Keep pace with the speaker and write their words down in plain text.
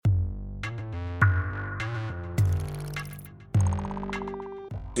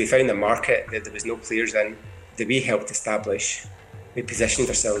We found a market that there was no players in, that we helped establish. We positioned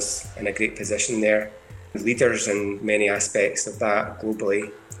ourselves in a great position there. Leaders in many aspects of that globally,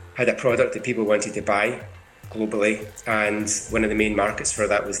 had a product that people wanted to buy globally, and one of the main markets for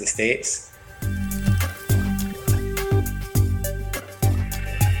that was the States.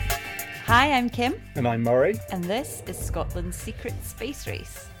 Hi, I'm Kim. And I'm Murray. And this is Scotland's secret space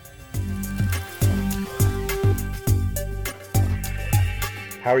race.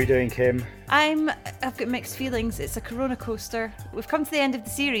 How are you doing, Kim? I've got mixed feelings. It's a corona coaster. We've come to the end of the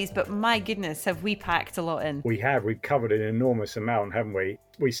series, but my goodness, have we packed a lot in. We have. We've covered an enormous amount, haven't we?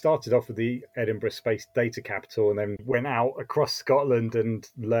 We started off with the Edinburgh Space Data Capital and then went out across Scotland and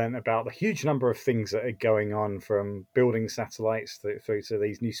learned about the huge number of things that are going on, from building satellites through to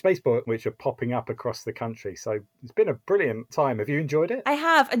these new spaceports which are popping up across the country. So it's been a brilliant time. Have you enjoyed it? I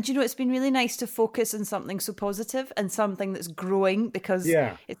have. And do you know, it's been really nice to focus on something so positive and something that's growing, because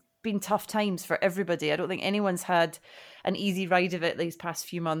it's been tough times for everybody. I don't think anyone's had an easy ride of it these past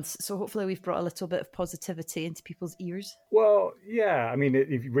few months. So hopefully we've brought a little bit of positivity into people's ears. Well, yeah. I mean,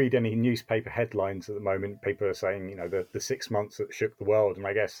 if you read any newspaper headlines at the moment, people are saying, you know, the 6 months that shook the world. And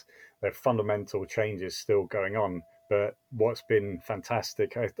I guess there are fundamental changes still going on. But what's been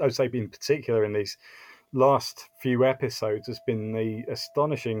fantastic, I'd say in particular in these last few episodes, has been the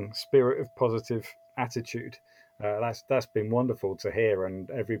astonishing spirit of positive attitude. That's been wonderful to hear, and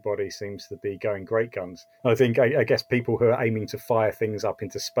everybody seems to be going great guns. I guess people who are aiming to fire things up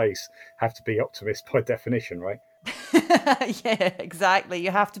into space have to be optimists by definition, right? Yeah, exactly. You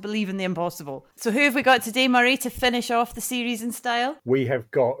have to believe in the impossible. So who have we got today, Murray, to finish off the series in style? We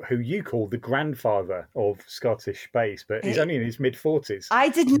have got who you call the grandfather of Scottish space, but he's only in his mid-40s. I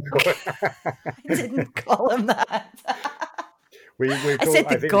didn't call him that. I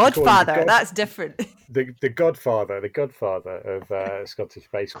said the Godfather. That's different. The Godfather of Scottish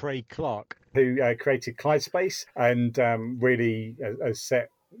space, Craig Clark, who created Clydespace and really has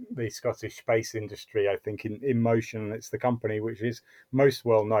set the Scottish space industry, I think, in motion. It's the company which is most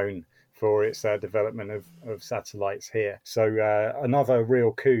well known for its development of satellites here. So another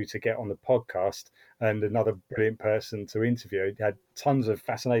real coup to get on the podcast, and another brilliant person to interview. He had tons of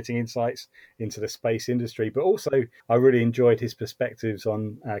fascinating insights into the space industry, but also I really enjoyed his perspectives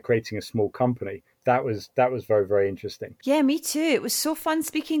on creating a small company. That was very, very interesting. Yeah, me too. It was so fun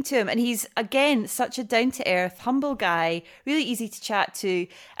speaking to him. And he's, again, such a down-to-earth, humble guy, really easy to chat to.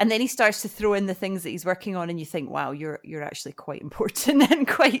 And then he starts to throw in the things that he's working on, and you think, wow, you're actually quite important and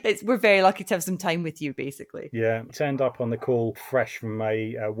we're very lucky to have some time with you, basically. Yeah, he turned up on the call fresh from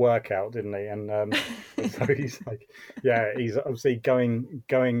a workout, didn't he? And so he's like, he's obviously going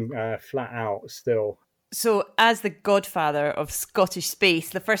flat out still. So as the godfather of Scottish space,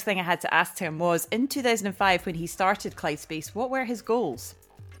 the first thing I had to ask him was, in 2005, when he started Clydespace, what were his goals?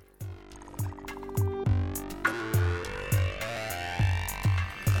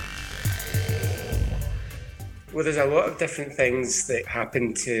 Well, there's a lot of different things that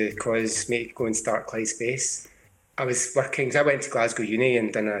happened to cause me to go and start Clydespace. I was working, because I went to Glasgow Uni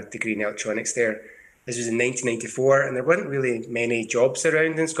and done a degree in electronics there. This was in 1994, and there weren't really many jobs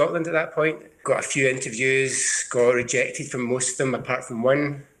around in Scotland at that point. Got a few interviews, got rejected from most of them apart from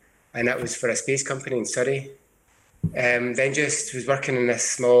one, and that was for a space company in Surrey. Then just was working in a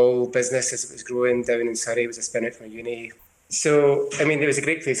small business as it was growing down in Surrey. It was a spin out from uni. So, I mean, it was a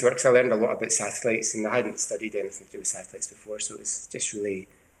great place to work, because I learned a lot about satellites, and I hadn't studied anything to do with satellites before, so it was just really,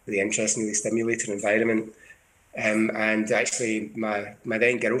 really interesting, really stimulating environment. And actually, my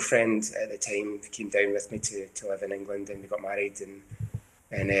then girlfriend at the time came down with me to live in England, and we got married.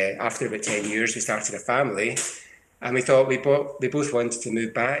 And after about 10 years, we started a family. And we thought we both wanted to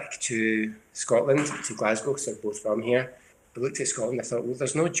move back to Scotland, to Glasgow, because we're both from here. We looked at Scotland, I thought, well,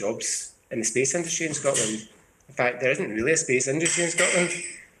 there's no jobs in the space industry in Scotland. In fact, there isn't really a space industry in Scotland.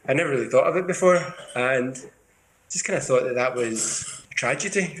 I never really thought of it before, and just kind of thought that was a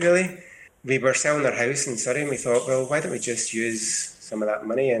tragedy, really. We were selling our house in Surrey, and we thought, well, why don't we just use some of that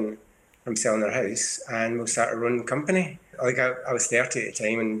money from selling our house, and we'll start our own company. Like I was 30 at the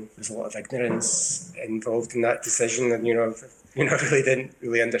time, and there's a lot of ignorance involved in that decision, and really didn't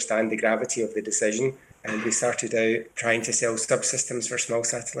really understand the gravity of the decision. And we started out trying to sell subsystems for small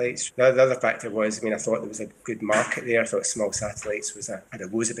satellites. The other factor was, I thought there was a good market there. I thought small satellites had a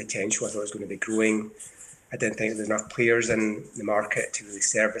loads of potential. I thought it was going to be growing. I didn't think there was enough players in the market to really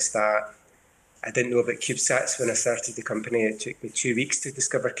service that. I didn't know about CubeSats when I started the company. It took me 2 weeks to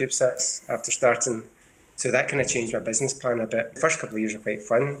discover CubeSats after starting. So that kind of changed my business plan a bit. The first couple of years are quite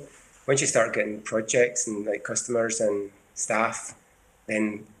fun. Once you start getting projects and like customers and staff,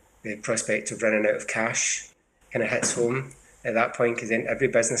 then the prospect of running out of cash kind of hits home. at that point, because then every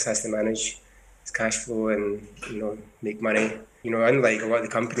business has to manage its cash flow and, make money. Unlike a lot of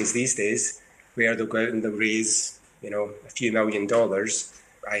the companies these days, where they'll go out and they'll raise, a few $1,000,000.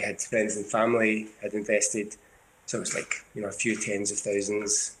 I had friends and family had invested, so it was like, a few tens of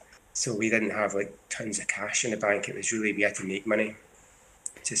thousands. So we didn't have like tons of cash in the bank. It was really, we had to make money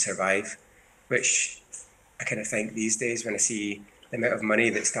to survive, which I kind of think these days when I see the amount of money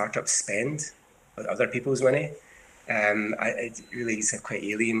that startups spend on other people's money, it really is a quite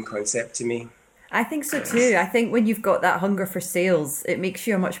alien concept to me. I think so too. I think when you've got that hunger for sales, it makes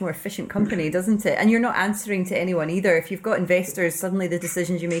you a much more efficient company, doesn't it? And you're not answering to anyone either. If you've got investors, suddenly the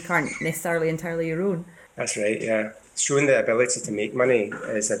decisions you make aren't necessarily entirely your own. That's right, yeah. Showing the ability to make money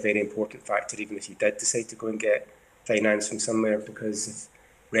is a very important factor, even if you did decide to go and get finance from somewhere, because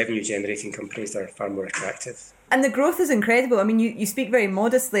revenue generating companies are far more attractive. And the growth is incredible. I mean, you speak very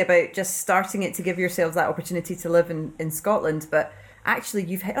modestly about just starting it to give yourselves that opportunity to live in Scotland, but actually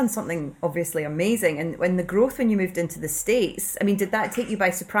you've hit on something obviously amazing. And when the growth, when you moved into the States, I mean, did that take you by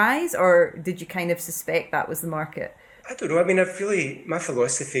surprise, or did you kind of suspect that was the market? I don't know. I mean, my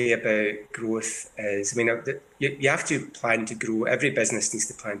philosophy about growth is, you have to plan to grow. Every business needs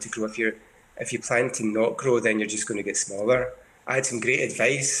to plan to grow. If you plan to not grow, then you're just going to get smaller. I had some great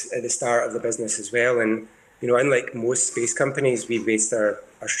advice at the start of the business as well. And, unlike most space companies, we based our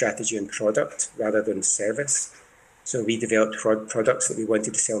strategy on product rather than service. So we developed products that we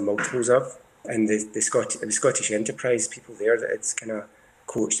wanted to sell multiples of. And the Scottish enterprise people there that it's kind of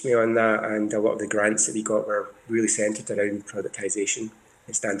coached me on that, and a lot of the grants that we got were really centred around productisation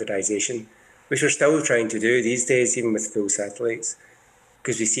and standardisation, which we're still trying to do these days, even with full satellites,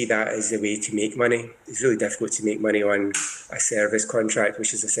 because we see that as a way to make money. It's really difficult to make money on a service contract,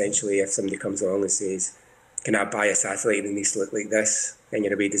 which is essentially if somebody comes along and says, can I buy a satellite and it needs to look like this? And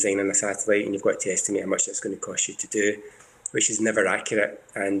you're away designing a satellite and you've got to estimate how much it's going to cost you to do, which is never accurate.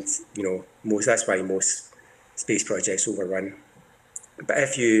 And, that's why most space projects overrun. But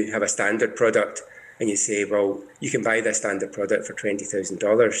if you have a standard product and you say, well, you can buy this standard product for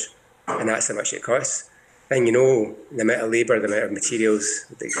 $20,000 and that's how much it costs, then the amount of labour, the amount of materials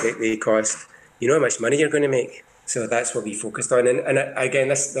that they cost, how much money you're going to make. So that's what we focused on. And again,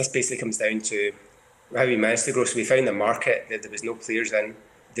 this basically comes down to how we managed to grow. So we found a market that there was no players in,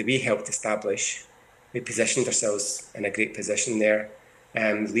 that we helped establish. We positioned ourselves in a great position there.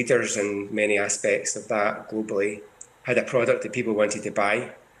 Leaders in many aspects of that globally, had a product that people wanted to buy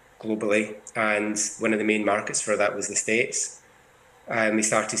globally, and one of the main markets for that was the States. We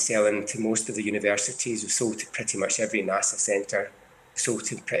started selling to most of the universities. We sold to pretty much every NASA centre, sold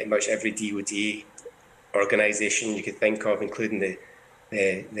to pretty much every DoD organisation you could think of, including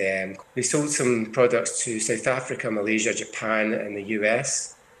we sold some products to South Africa, Malaysia, Japan and the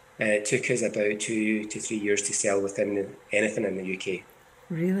US. It took us about 2 to 3 years to sell within anything in the UK.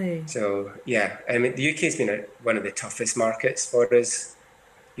 Really? So, yeah, the UK has been one of the toughest markets for us.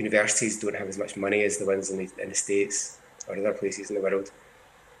 Universities don't have as much money as the ones in the States or other places in the world.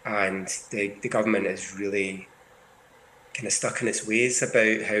 And the government is really kind of stuck in its ways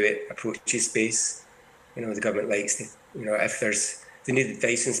about how it approaches space. The government likes to, if they need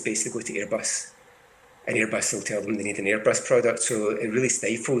advice in space, they go to Airbus. And Airbus will tell them they need an Airbus product. So it really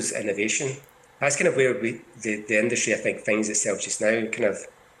stifles innovation. That's kind of where the industry, I think, finds itself just now, kind of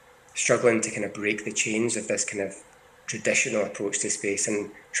struggling to kind of break the chains of this kind of traditional approach to space and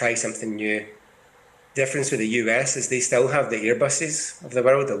try something new. The difference with the US is they still have the Airbuses of the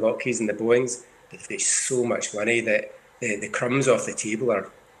world, the Lockheeds and the Boeings, but they've got so much money that the crumbs off the table are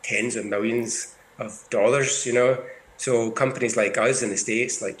tens of millions of dollars, So companies like us in the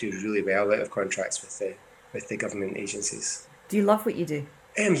States do really well out of contracts with the government agencies. Do you love what you do?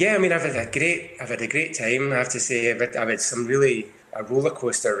 Yeah, I've had a great time. I have to say, I've had some a roller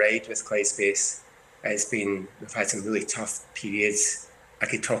coaster ride with Clydespace. We've had some really tough periods. I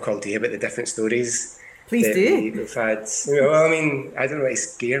could talk all day about the different stories. Please do. We've had. I don't want to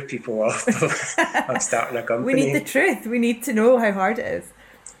scare people off of starting a company. We need the truth. We need to know how hard it is.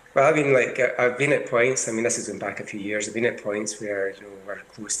 Well, I've been at points. This is going back a few years. I've been at points where we're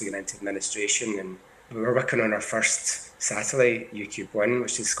close to getting into administration, and we were working on our first satellite, UCube-1,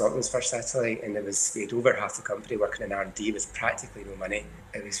 which is Scotland's first satellite, and we had over half the company working in R&D with practically no money.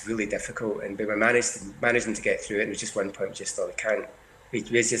 It was really difficult, but we managed to get through it. And it was just one point we just thought we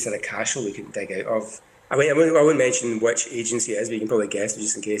just had a cash hole we couldn't dig out of. I won't mention which agency it is, but you can probably guess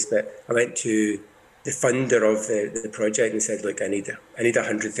just in case. But I went to the funder of the project and said, look, I need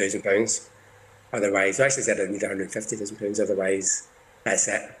 £100,000. Otherwise, I actually said I need £150,000. Otherwise, that's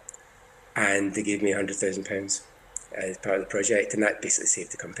it. And they gave me £100,000 as part of the project, and that basically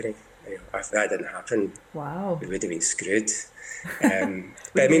saved the company. if that didn't happen, wow, we would have been screwed. But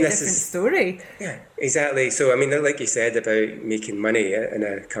I mean, this is is story. Yeah, exactly. So I mean, like you said about making money in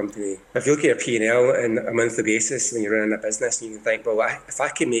a company, if you look at your P&L on a monthly basis when you're running a business, you can think, well, if I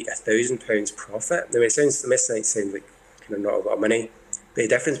can make £1,000 profit, now it might sound like kind of not a lot of money, but the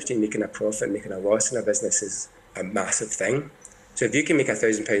difference between making a profit and making a loss in a business is a massive thing. So if you can make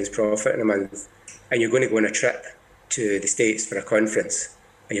 £1,000 profit in a month, and you're going to go on a trip to the States for a conference,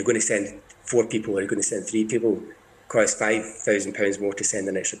 and you're going to send 4 people, or you're going to send 3 people, costs £5,000 more to send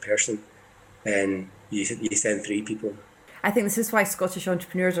an extra person, then you send 3 people. I think this is why Scottish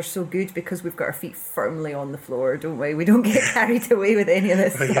entrepreneurs are so good, because we've got our feet firmly on the floor, don't we? We don't get carried away with any of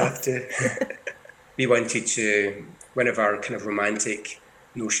this stuff. You have to. We wanted to, one of our kind of romantic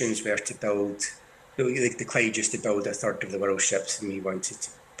notions were to build, like the Clyde used to build a third of the world's ships, and we wanted to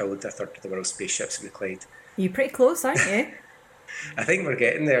build a third of the world's spaceships in the Clyde. You're pretty close, aren't you? I think we're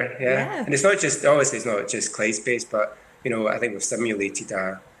getting there, yeah. And it's not just Clydespace, but, I think we've simulated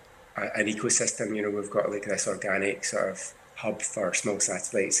an ecosystem. We've got like this organic sort of hub for small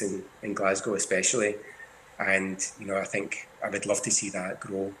satellites in Glasgow especially. And, I think I would love to see that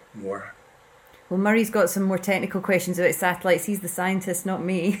grow more. Well, Murray's got some more technical questions about satellites. He's the scientist, not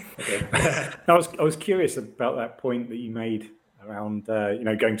me. Okay. I was curious about that point that you made around,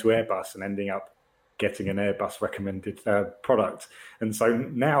 going to Airbus and ending up getting an Airbus recommended product. And so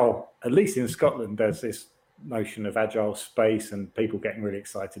now, at least in Scotland, there's this notion of agile space and people getting really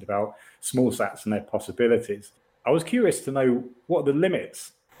excited about small sats and their possibilities. I was curious to know, what are the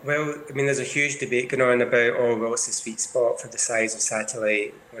limits? Well, I mean, there's a huge debate going on about, what's the sweet spot for the size of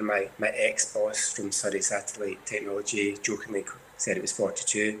satellite? When my ex-boss from Surrey Satellite Technology jokingly said it was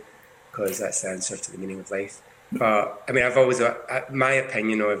 42, because that's the answer to the meaning of life. But, I mean, I've always, my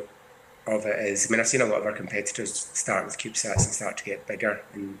opinion of it is, I've seen a lot of our competitors start with CubeSats and start to get bigger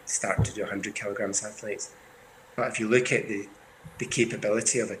and start to do 100 kilogram satellites. But if you look at the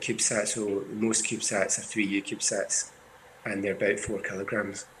capability of a CubeSat, so most CubeSats are 3U CubeSats, and they're about 4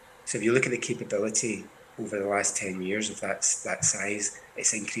 kilograms. So if you look at the capability over the last 10 years of that size,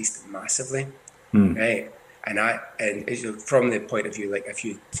 it's increased massively, right? And from the point of view, like if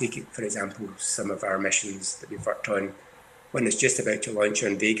you take it, for example, some of our missions that we've worked on, one is just about to launch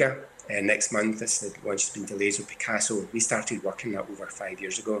on Vega. Next month, the launch has been delayed with Picasso. We started working that over 5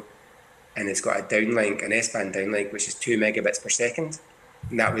 years ago. And it's got a downlink, an S-band downlink, which is 2 megabits per second.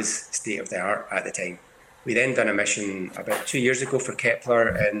 And that was state of the art at the time. We then done a mission about 2 years ago for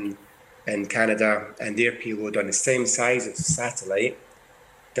Kepler in Canada, and their payload on the same size as a satellite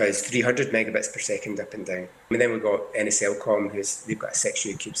does 300 megabits per second up and down. And then we've got NSLCom, they've got a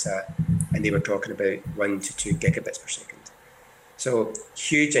 6U CubeSat, and they were talking about 1 to 2 gigabits per second. So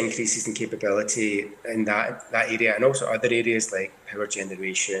huge increases in capability in that area, and also other areas like power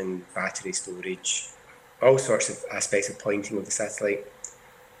generation, battery storage, all sorts of aspects of pointing of the satellite.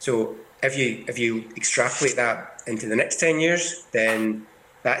 So if you extrapolate that into the next 10 years, then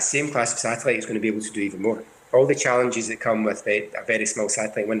that same class of satellite is going to be able to do even more. All the challenges that come with a very small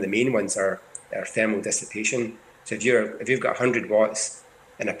satellite, one of the main ones are thermal dissipation. So if you've got 100 watts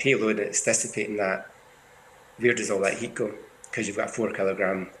and a payload that's dissipating that, where does all that heat go? Because you've got a 4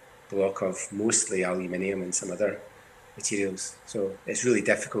 kilogram block of mostly aluminium and some other materials. So it's really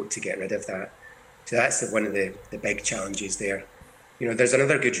difficult to get rid of that. So that's one of the big challenges there. There's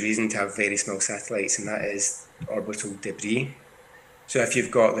another good reason to have very small satellites, and that is orbital debris. So if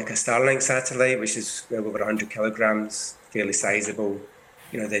you've got like a Starlink satellite, which is well over 100 kilograms, fairly sizable,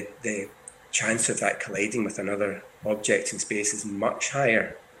 the chance of that colliding with another object in space is much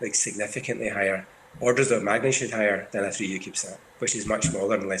higher, like significantly higher, orders of magnitude higher than a 3U CubeSat, which is much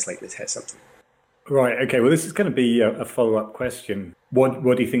smaller and less likely to hit something. Right. Okay. Well, this is going to be a follow-up question. What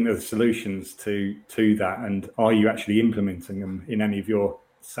do you think are the solutions to that, and are you actually implementing them in any of your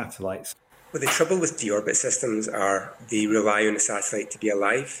satellites? Well, the trouble with deorbit systems are they rely on the satellite to be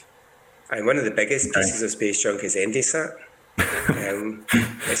alive, and one of the biggest pieces of space junk is Endosat.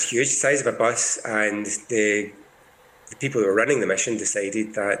 It's huge, the size of a bus, and the people who were running the mission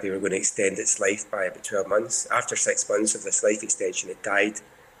decided that they were going to extend its life by about 12 months. After 6 months of this life extension, it died.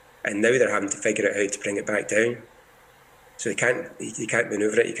 And now they're having to figure out how to bring it back down. So you can't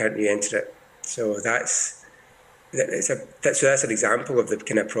maneuver it, you can't re-enter it. So that's an example of the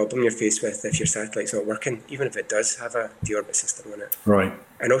kind of problem you're faced with if your satellite's not working, even if it does have a deorbit system on it. Right.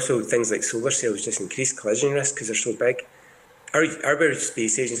 And also things like solar sails just increase collision risk because they're so big. Our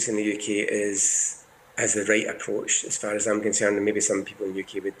space agency in the UK has the right approach as far as I'm concerned, and maybe some people in the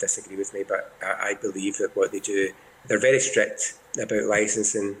UK would disagree with me, but I believe that what they do, they're very strict about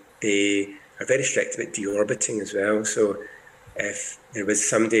licensing. They are very strict about deorbiting as well. So if there was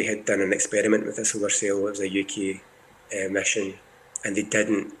somebody had done an experiment with a solar sail, it was a UK mission, and they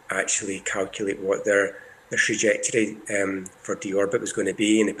didn't actually calculate what their trajectory for deorbit was going to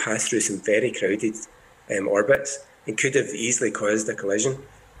be, and they passed through some very crowded orbits and could have easily caused a collision.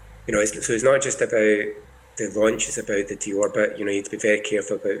 So it's not just about the launch, it's about the deorbit. You need to be very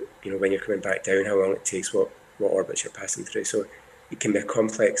careful about, when you're coming back down, how long it takes, what orbits you're passing through. So it can be a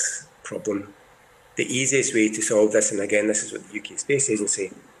complex problem. The easiest way to solve this, and again, this is what the UK Space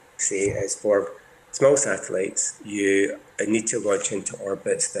Agency say, is for small satellites, you need to launch into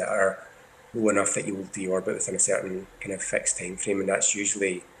orbits that are low enough that you will deorbit within a certain kind of fixed time frame, and that's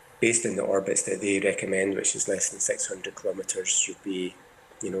usually based on the orbits that they recommend, which is less than 600 kilometres, should be,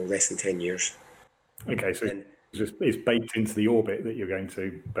 less than 10 years. Okay, so it's baked into the orbit that you're going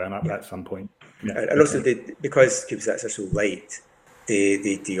to burn up at some point. Yeah. And also, because CubeSats are so light, they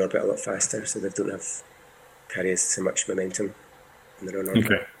deorbit a lot faster, so they don't carry so much momentum in their own orbit.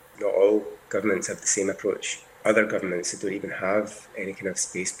 Okay. Not all governments have the same approach. Other governments that don't even have any kind of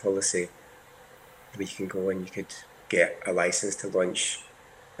space policy, where you can go and you could get a license to launch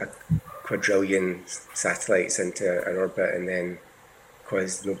a quadrillion satellites into an orbit and then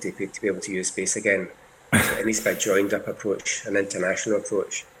cause nobody to be able to use space again. So it needs to be a joined up approach, an international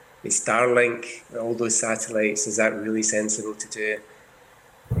approach. The Starlink, all those satellites, is that really sensible to do?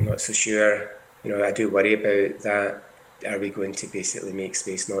 I'm not so sure. I do worry about that. Are we going to basically make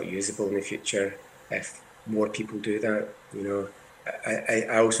space not usable in the future if more people do that?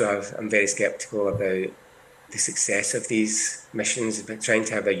 I'm very sceptical about the success of these missions, but trying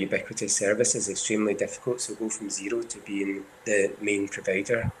to have a ubiquitous service is extremely difficult. So go from zero to being the main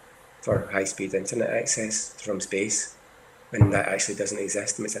provider for high-speed internet access from space, when that actually doesn't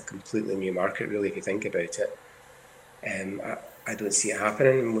exist, and it's a completely new market, really, if you think about it. I don't see it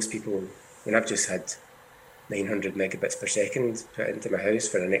happening. Most people, I've just had 900 megabits per second put into my house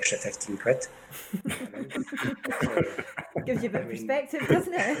for an extra 15 quid. Gives you a bit of perspective,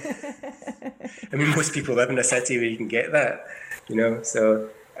 doesn't it? Most people live in a city where you can get that, So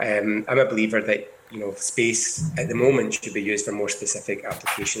I'm a believer that, space at the moment should be used for more specific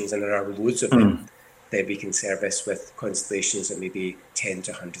applications, and there are loads of them that we can service with constellations of maybe 10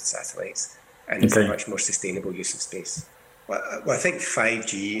 to 100 satellites, and it's a much more sustainable use of space. Well, I think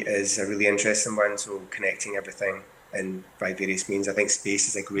 5G is a really interesting one, so connecting everything and by various means. I think space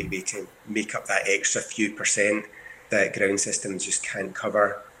is a great way to make up that extra few percent that ground systems just can't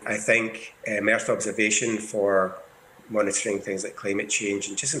cover. I think Earth observation for monitoring things like climate change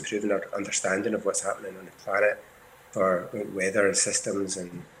and just improving our understanding of what's happening on the planet for weather systems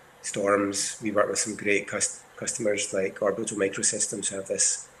and storms. We work with some great customers like Orbital Microsystems, who have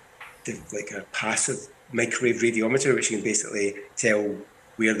this like a passive microwave radiometer, which can basically tell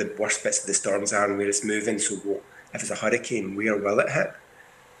where the worst bits of the storms are and where it's moving. So if it's a hurricane, where will it hit?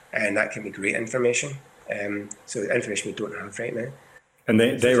 And that can be great information. So information we don't have right now. And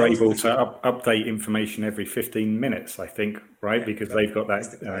they're able to update information every 15 minutes, I think, right? Yeah, because they've got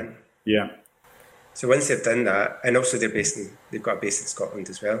that. Yeah. So once they've done that, and also they've got a base in Scotland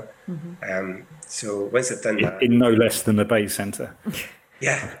as well. Mm-hmm. So once they've done that, in no less than the base centre.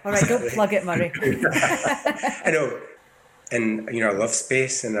 Yeah. All right, don't plug it, Murray. I know, and I love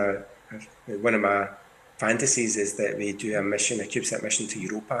space, and one of my fantasies is that we do a CubeSat mission to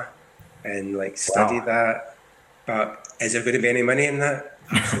Europa, and study that. But is there going to be any money in that?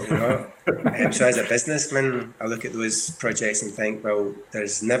 Absolutely not. So as a businessman, I look at those projects and think, well,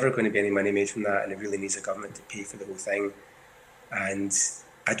 there's never going to be any money made from that, and it really needs a government to pay for the whole thing. And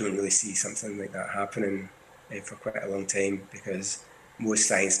I don't really see something like that happening for quite a long time, because most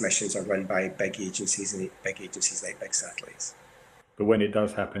science missions are run by big agencies, and big agencies like big satellites. But when it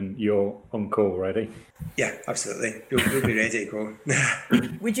does happen, you're on call, ready? Yeah, absolutely. We'll be ready to go.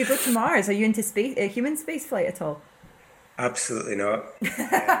 Would you go to Mars? Are you into human space flight at all? Absolutely not.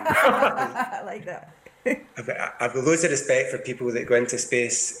 I like that. I've got loads of respect for people that go into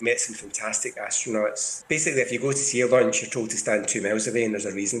space. Met some fantastic astronauts. Basically, if you go to see a launch, you're told to stand 2 miles away, and there's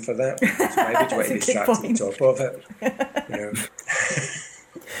a reason for that. So why would you want to be strapped to the top of it?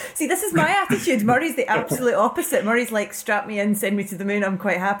 See, this is my attitude. Murray's the absolute opposite. Murray's like, strap me in, send me to the moon. I'm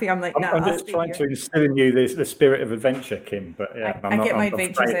quite happy. I'm like, nah. I'm just trying to instill in you the spirit of adventure, Kim. But yeah, I get my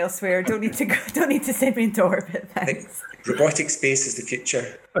adventures elsewhere. Don't need to send me into orbit. Thanks. Robotic space is the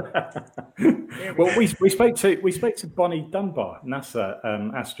future. Well, we spoke to Bonnie Dunbar,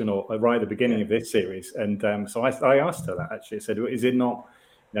 NASA astronaut, right at the beginning of this series, and so I asked her that actually. I said, is it not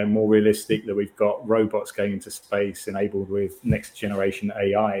more realistic that we've got robots going into space enabled with next generation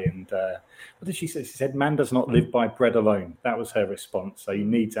AI? And what did she say? She said, man does not live by bread alone. That was her response. So you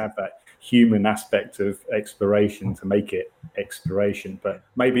need to have human aspect of exploration to make it exploration. But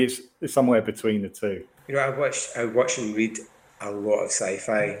maybe it's somewhere between the two. I watch and read a lot of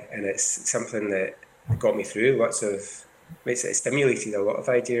sci-fi, and it's something that got me through. It stimulated a lot of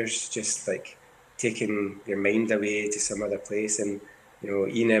ideas, just like taking your mind away to some other place. And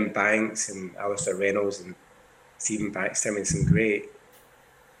Ian M. Banks and Alistair Reynolds and Stephen Baxter, some great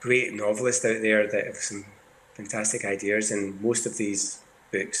novelists out there that have some fantastic ideas. And most of these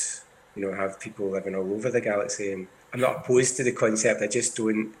books, have people living all over the galaxy. And I'm not opposed to the concept. I just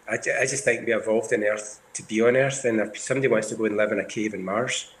think we evolved on Earth to be on Earth. And if somebody wants to go and live in a cave in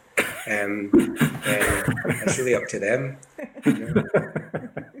Mars, it's really up to them.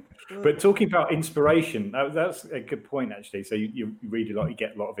 But talking about inspiration, that's a good point, actually. So you read a lot, you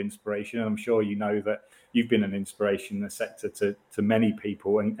get a lot of inspiration, and I'm sure you know that you've been an inspiration in the sector to many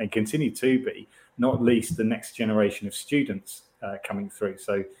people and continue to be, not least the next generation of students coming through.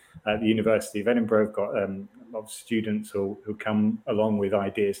 So the University of Edinburgh have got a lot of students who come along with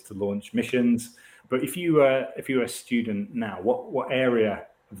ideas to launch missions. But if you were a student now, what area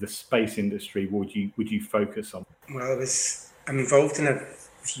of the space industry would you focus on? Well, I'm involved in a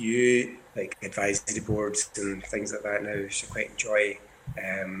few like advisory boards and things like that now, which I quite enjoy,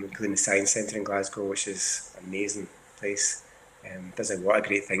 including the Science Centre in Glasgow, which is an amazing place. Does a lot of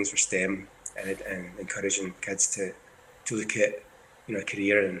great things for STEM and encouraging kids to look at a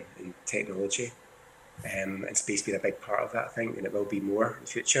career in technology, and space being a big part of that, I think, and it will be more in the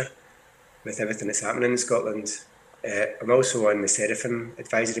future with everything that's happening in Scotland. I'm also on the Seraphim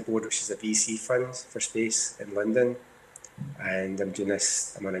Advisory Board, which is a VC fund for space in London. And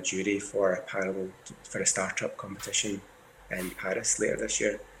I'm on a jury for a panel for a startup competition in Paris later this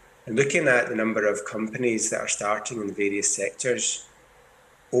year. And looking at the number of companies that are starting in the various sectors,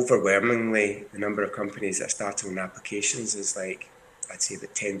 overwhelmingly, the number of companies that are starting on applications is I'd say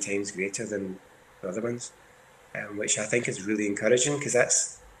about 10 times greater than the other ones, which I think is really encouraging, because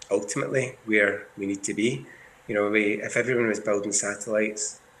that's ultimately where we need to be. If everyone was building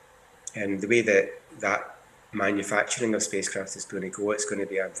satellites, and the way that manufacturing of spacecraft is going to go, it's going to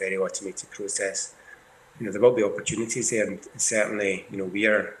be a very automated process. There will be opportunities there, and certainly,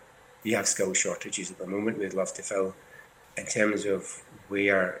 we have skill shortages at the moment we'd love to fill. In terms of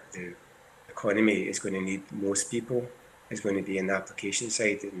where the economy is going to need most people, is going to be in the application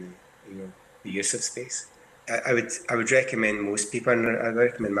side and the use of space. I would recommend most people, and I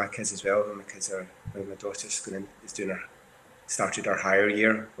recommend my kids as well. My daughter's started her higher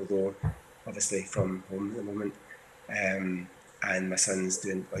year, although obviously from home at the moment, and my son's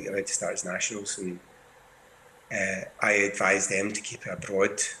about to start his nationals, and I advise them to keep a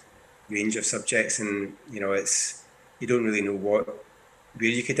broad range of subjects, and you don't really know where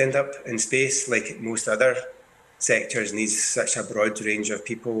you could end up in space. Like most other sectors, needs such a broad range of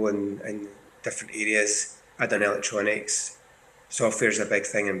people in different areas. I've done electronics, software is a big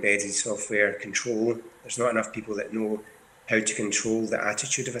thing, embedded software, control. There's not enough people that know how to control the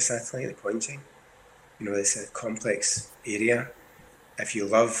attitude of a satellite, the pointing. It's a complex area. If you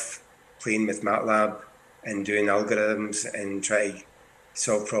love playing with MATLAB and doing algorithms and try to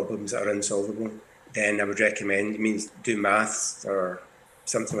solve problems that are unsolvable, then I would recommend, do maths or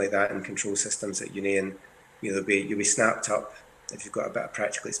something like that in control systems at uni, and you'll be snapped up if you've got a bit of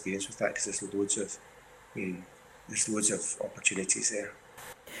practical experience with that, because there's loads of opportunities there.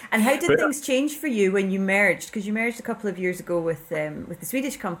 And how did things change for you when you merged? Because you merged a couple of years ago with the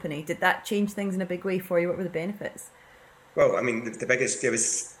Swedish company. Did that change things in a big way for you? What were the benefits? Well, there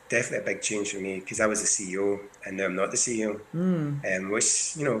was definitely a big change for me, because I was the CEO and now I'm not the CEO,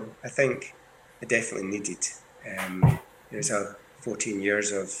 which, I think I definitely needed. It's 14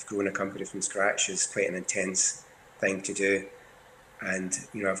 years of growing a company from scratch is quite an intense thing to do. And,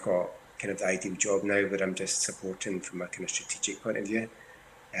 I've got kind of the ideal job now where I'm just supporting from a kind of strategic point of view.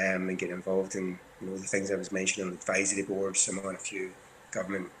 And getting involved in the things I was mentioning on advisory boards. I'm on a few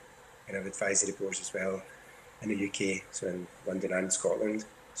government kind of advisory boards as well in the UK, so in London and Scotland.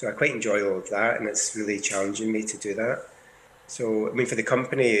 So I quite enjoy all of that, and it's really challenging me to do that. So for the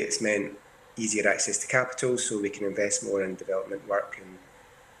company, it's meant easier access to capital, so we can invest more in development work, and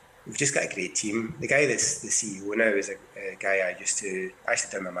we've just got a great team. The guy that's the CEO now is a guy I used to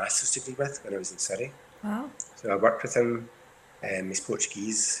actually do my master's degree with when I was in Surrey. Wow! So I worked with him. He's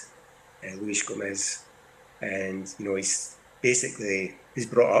Portuguese, Luís Gomes, and he's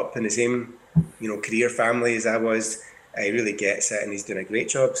brought up in the same career family as I was. He really gets it, and he's doing a great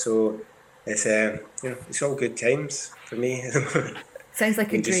job. So it's all good times for me. Sounds like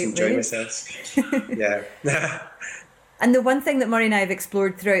a great just enjoy way. Myself. Yeah. And the one thing that Murray and I have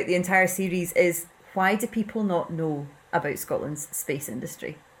explored throughout the entire series is, why do people not know about Scotland's space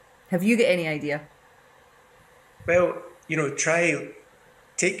industry? Have you got any idea? Well,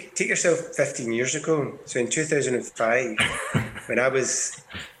 take yourself 15 years ago. So in 2005, when I was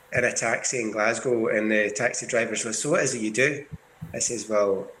in a taxi in Glasgow, and the taxi driver says, "So what is it you do?" I says,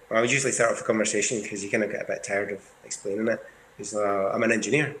 "Well, I would usually start off a conversation because you kind of get a bit tired of explaining it." He's like, "I'm an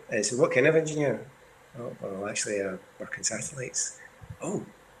engineer." I said, "What kind of engineer?" "Oh, well, actually, I work in satellites." "Oh,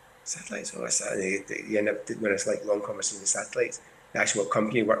 satellites? Oh, what's that?" And you end up, when it's like long conversations with satellites, you ask what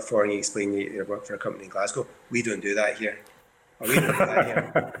company you work for, and you explain you work for a company in Glasgow. "We don't do that here." "Oh, we don't do that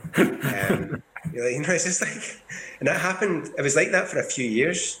here." It's just like, and that happened. It was like that for a few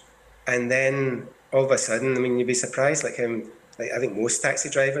years, and then all of a sudden, I mean, you'd be surprised. Like I think most taxi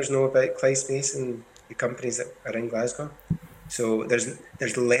drivers know about Clydespace and the companies that are in Glasgow. So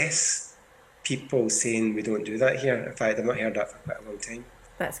there's less people saying we don't do that here. In fact, I've not heard that for quite a long time.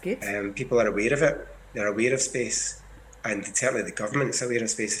 That's good. People are aware of it. They're aware of space, and certainly the government's aware of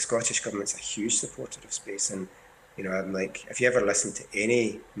space. The Scottish government's a huge supporter of space, and I'm like, if you ever listen to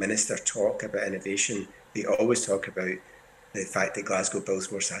any minister talk about innovation, they always talk about the fact that Glasgow builds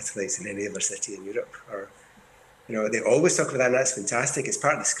more satellites than any other city in Europe. Or, they always talk about that, and that's fantastic. It's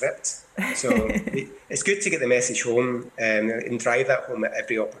part of the script. So it's good to get the message home and drive that home at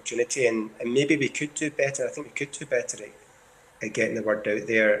every opportunity. And maybe we could do better. I think we could do better at getting the word out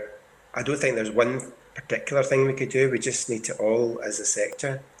there. I don't think there's one particular thing we could do. We just need to all, as a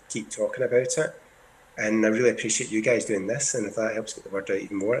sector, keep talking about it. And I really appreciate you guys doing this, and if that helps get the word out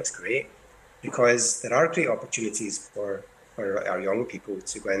even more, it's great. Because there are great opportunities for our young people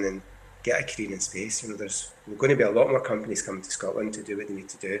to go in and get a career in space. There's going to be a lot more companies coming to Scotland to do what they need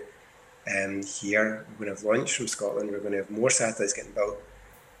to do. Here, we're going to have launch from Scotland. We're going to have more satellites getting built,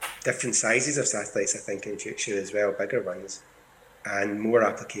 different sizes of satellites, I think, in future as well, bigger ones, and more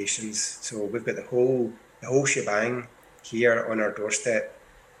applications. So we've got the whole shebang here on our doorstep.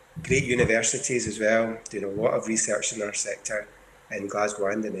 Great universities as well, doing a lot of research in our sector in Glasgow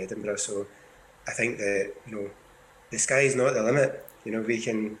and in Edinburgh. So I think that the sky is not the limit. We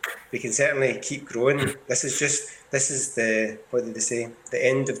can certainly keep growing. This is the, what did they say? The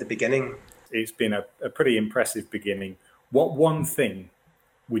end of the beginning. It's been a pretty impressive beginning. What one thing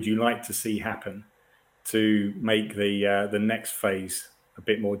would you like to see happen to make the next phase a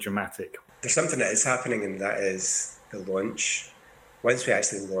bit more dramatic? There's something that is happening, and that is the launch. Once we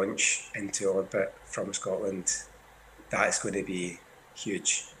actually launch into orbit from Scotland, that's going to be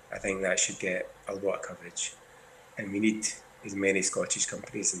huge. I think that should get a lot of coverage. And we need as many Scottish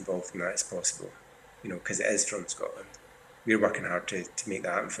companies involved in that as possible, because it is from Scotland. We're working hard to make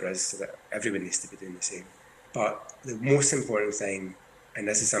that happen for us, so that everyone needs to be doing the same. But the most important thing, and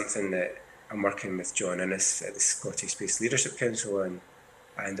this is something that I'm working with John Innes at the Scottish Space Leadership Council and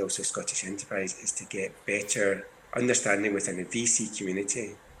also Scottish Enterprise, is to get better understanding within the VC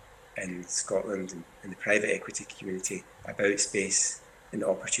community in Scotland and in the private equity community about space and the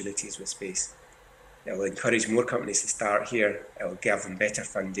opportunities with space. It will encourage more companies to start here. It will give them better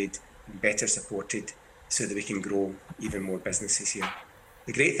funded and better supported so that we can grow even more businesses here.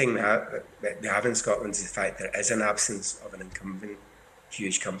 The great thing that we have in Scotland is the fact there is an absence of an incumbent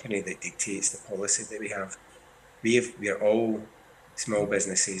huge company that dictates the policy that we have. We are all small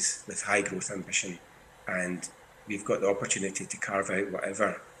businesses with high growth ambition, and we've got the opportunity to carve out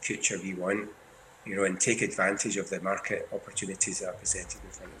whatever future we want, and take advantage of the market opportunities that are presented in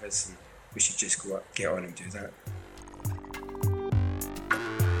front of us. And we should just get on and do that.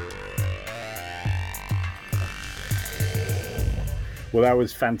 Well, that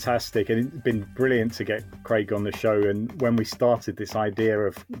was fantastic, and it's been brilliant to get Craig on the show. And when we started this idea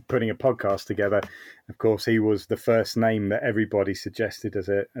of putting a podcast together, of course, he was the first name that everybody suggested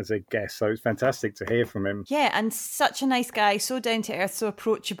as a guest. So it's fantastic to hear from him. Yeah, and such a nice guy, so down to earth, so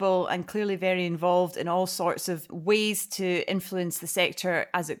approachable, and clearly very involved in all sorts of ways to influence the sector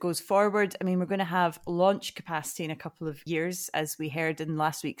as it goes forward. I mean, we're going to have launch capacity in a couple of years, as we heard in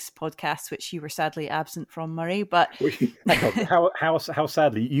last week's podcast, which you were sadly absent from, Murray. But how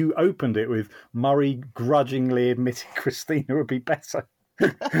sadly you opened it with Murray grudgingly admitting Christina would be better.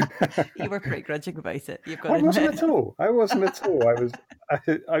 You were pretty grudging about it. You've got I wasn't at all. I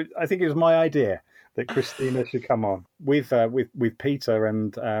think it was my idea that Christina should come on with Peter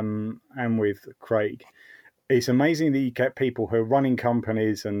and with Craig. It's amazing that you get people who are running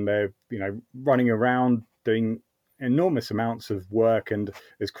companies and they're running around doing enormous amounts of work, and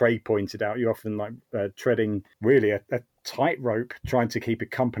as Craig pointed out, you're often treading really a tightrope trying to keep a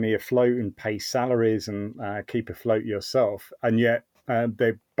company afloat and pay salaries and keep afloat yourself, and yet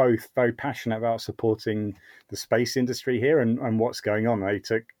they're both very passionate about supporting the space industry here and what's going on. They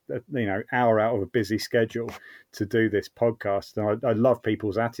took hour out of a busy schedule to do this podcast. And I love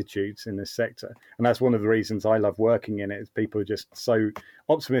people's attitudes in this sector. And that's one of the reasons I love working in it, is people are just so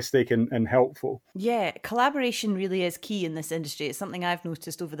optimistic and helpful. Yeah, collaboration really is key in this industry. It's something I've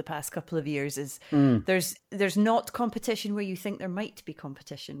noticed over the past couple of years is there's not competition where you think there might be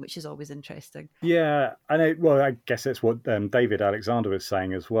competition, which is always interesting. Yeah, I know. Well, I guess that's what David Alexander was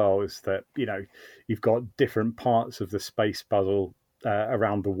saying as well, is that, you've got different parts of the space puzzle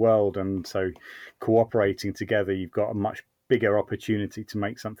around the world, and so cooperating together, you've got a much bigger opportunity to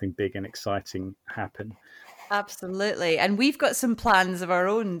make something big and exciting happen. Absolutely. And we've got some plans of our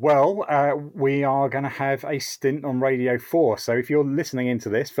own. Well, we are going to have a stint on Radio 4. So if you're listening into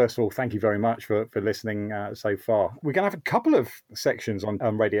this, first of all, thank you very much for listening so far. We're going to have a couple of sections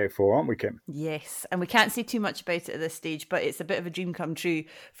on Radio 4, aren't we, Kim? Yes. And we can't say too much about it at this stage, but it's a bit of a dream come true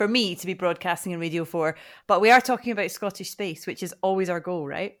for me to be broadcasting on Radio 4. But we are talking about Scottish Space, which is always our goal,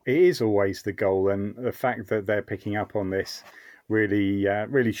 right? It is always the goal. And the fact that they're picking up on this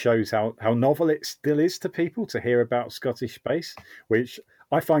really shows how novel it still is to people to hear about Scottish Space, which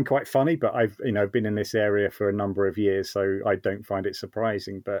I find quite funny, but I've been in this area for a number of years, so I don't find it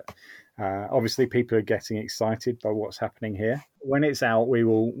surprising. But obviously people are getting excited by what's happening here. When it's out, we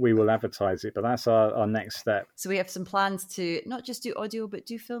will advertise it, but that's our next step. So we have some plans to not just do audio, but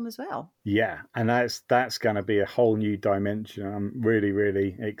do film as well. Yeah, and that's going to be a whole new dimension. I'm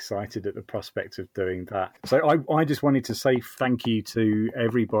really excited at the prospect of doing that. So I just wanted to say thank you to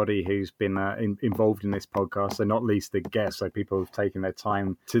everybody who's been involved in this podcast, so not least the guests, so people who've taken their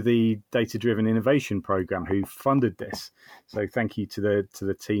time, to the Data Driven Innovation Programme who funded this. So thank you to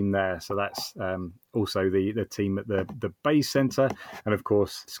the team there. So that's also the team at the Bay Centre, and of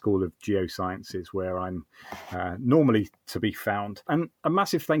course School of Geosciences, where I'm normally to be found. And a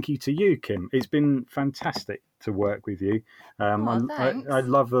massive thank you to you, Kim. It's been fantastic to work with you. I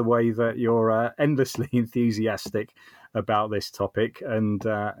love the way that you're endlessly enthusiastic about this topic, and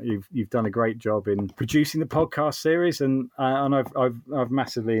you've done a great job in producing the podcast series, and I've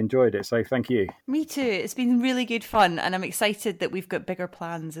massively enjoyed it. So thank you. Me too. It's been really good fun, and I'm excited that we've got bigger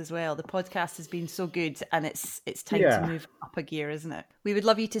plans as well. The podcast has been so good, and it's time to move up a gear, isn't it? We would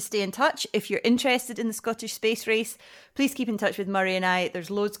love you to stay in touch. If you're interested in the Scottish Space Race, please keep in touch with Murray and I. There's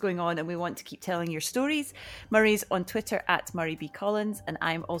loads going on, and we want to keep telling your stories. Murray's on Twitter at Murray B. Collins, and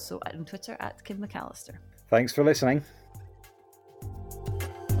I'm also on Twitter at Kim McAllister. Thanks for listening.